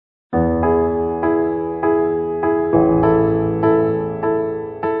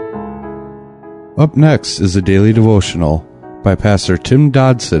Up next is a daily devotional by Pastor Tim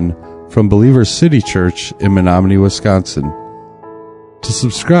Dodson from Believer City Church in Menominee, Wisconsin. To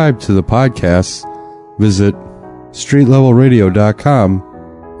subscribe to the podcast, visit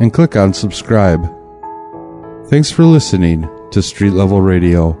streetlevelradio.com and click on subscribe. Thanks for listening to Street Level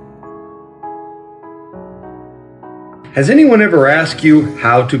Radio. Has anyone ever asked you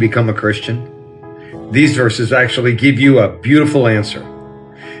how to become a Christian? These verses actually give you a beautiful answer.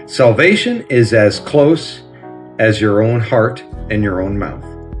 Salvation is as close as your own heart and your own mouth.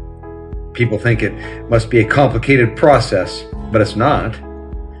 People think it must be a complicated process, but it's not.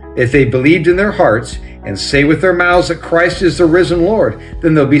 If they believed in their hearts and say with their mouths that Christ is the risen Lord,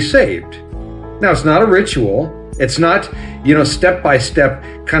 then they'll be saved. Now, it's not a ritual. It's not,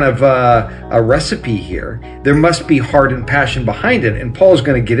 step-by-step kind of a recipe here. There must be heart and passion behind it, and Paul's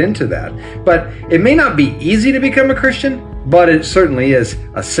going to get into that. But it may not be easy to become a Christian, but it certainly is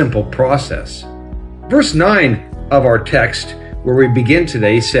a simple process. Verse 9 of our text, where we begin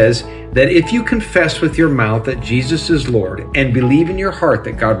today, says that if you confess with your mouth that Jesus is Lord and believe in your heart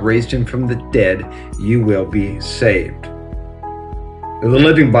that God raised him from the dead, you will be saved. The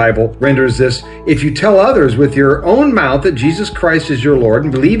Living Bible renders this, if you tell others with your own mouth that Jesus Christ is your Lord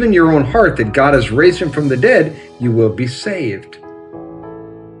and believe in your own heart that God has raised him from the dead, you will be saved.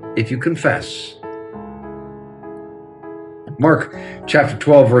 If you confess. Mark chapter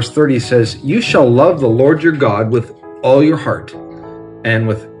 12 verse 30 says, you shall love the Lord your God with all your heart and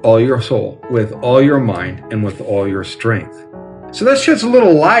with all your soul, with all your mind and with all your strength. So that sheds a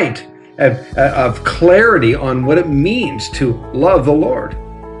little light of clarity on what it means to love the Lord.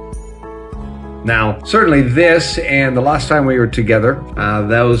 Now, certainly this and the last time we were together,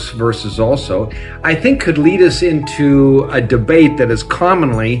 those verses also, I think could lead us into a debate that is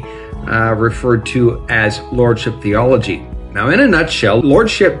commonly referred to as Lordship theology. Now, in a nutshell,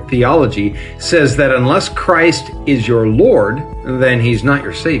 Lordship theology says that unless Christ is your Lord, then he's not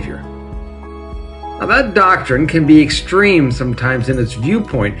your Savior. Now, that doctrine can be extreme sometimes in its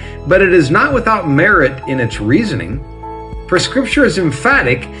viewpoint, but it is not without merit in its reasoning, for Scripture is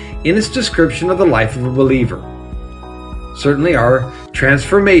emphatic in its description of the life of a believer. Certainly, our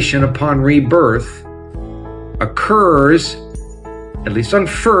transformation upon rebirth occurs at least at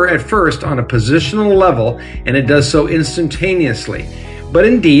first, on a positional level, and it does so instantaneously. But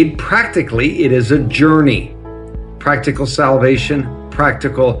indeed, practically, it is a journey. Practical salvation,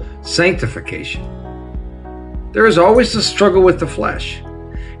 practical sanctification. There is always the struggle with the flesh.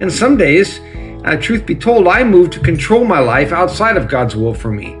 And some days, truth be told, I move to control my life outside of God's will for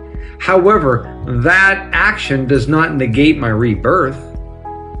me. However, that action does not negate my rebirth.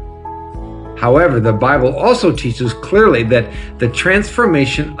 However, the Bible also teaches clearly that the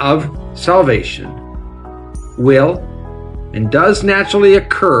transformation of salvation will and does naturally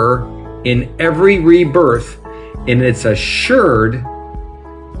occur in every rebirth, and it's assured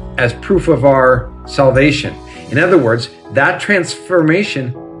as proof of our salvation. In other words, that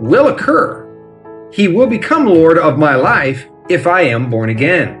transformation will occur. He will become Lord of my life if I am born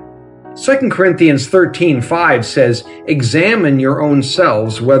again. 2 Corinthians 13:5 says, examine your own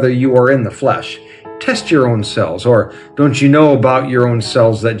selves whether you are in the flesh. Test your own selves, or don't you know about your own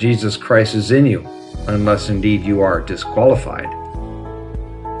selves that Jesus Christ is in you, unless indeed you are disqualified.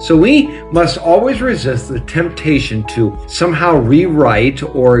 So we must always resist the temptation to somehow rewrite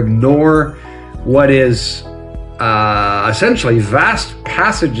or ignore what is essentially vast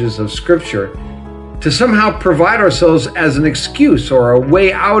passages of Scripture to somehow provide ourselves as an excuse or a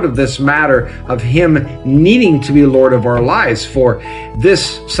way out of this matter of him needing to be Lord of our lives. For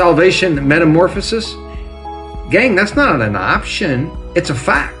this salvation metamorphosis, gang, that's not an option, it's a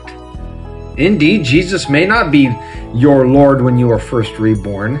fact. Indeed, Jesus may not be your Lord when you are first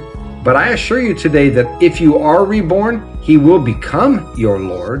reborn, but I assure you today that if you are reborn, he will become your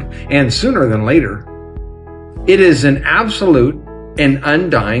Lord, and sooner than later. It is an absolute and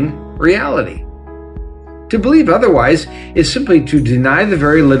undying reality. To believe otherwise is simply to deny the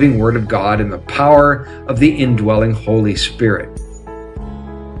very living Word of God and the power of the indwelling Holy Spirit.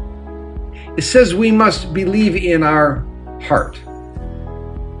 It says we must believe in our heart.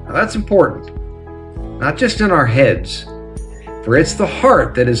 Now that's important, not just in our heads, for it's the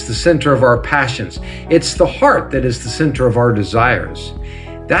heart that is the center of our passions. It's the heart that is the center of our desires.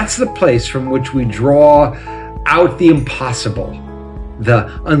 That's the place from which we draw out the impossible,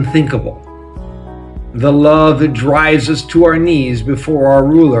 the unthinkable. The love that drives us to our knees before our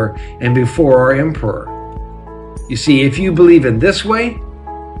ruler and before our emperor. You see, if you believe in this way,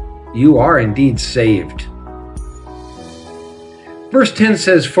 you are indeed saved. Verse 10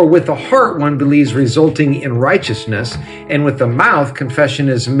 says, "For with the heart one believes, resulting in righteousness, and with the mouth confession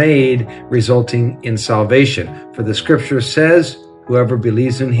is made, resulting in salvation. For the scripture says, whoever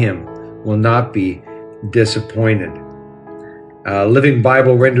believes in him will not be disappointed." Living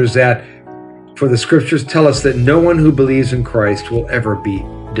Bible renders that, "For the scriptures tell us that no one who believes in Christ will ever be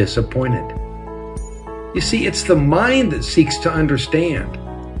disappointed." You see, it's the mind that seeks to understand,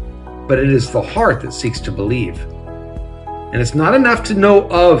 but it is the heart that seeks to believe. And it's not enough to know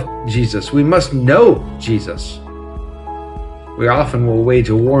of Jesus. We must know Jesus. We often will wage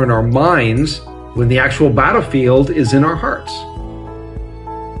a war in our minds when the actual battlefield is in our hearts.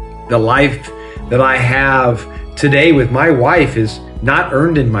 The life that I have today with my wife is not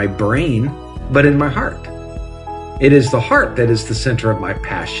earned in my brain, but in my heart. It is the heart that is the center of my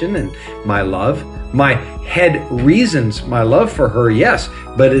passion and my love. My head reasons my love for her, yes,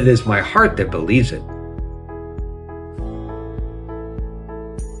 but it is my heart that believes it.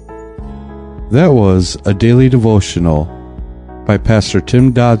 That was a daily devotional by Pastor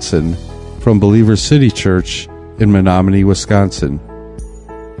Tim Dodson from Believer City Church in Menominee, Wisconsin.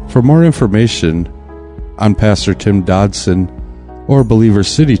 For more information on Pastor Tim Dodson or Believer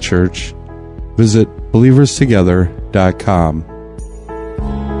City Church, visit believerstogether.com.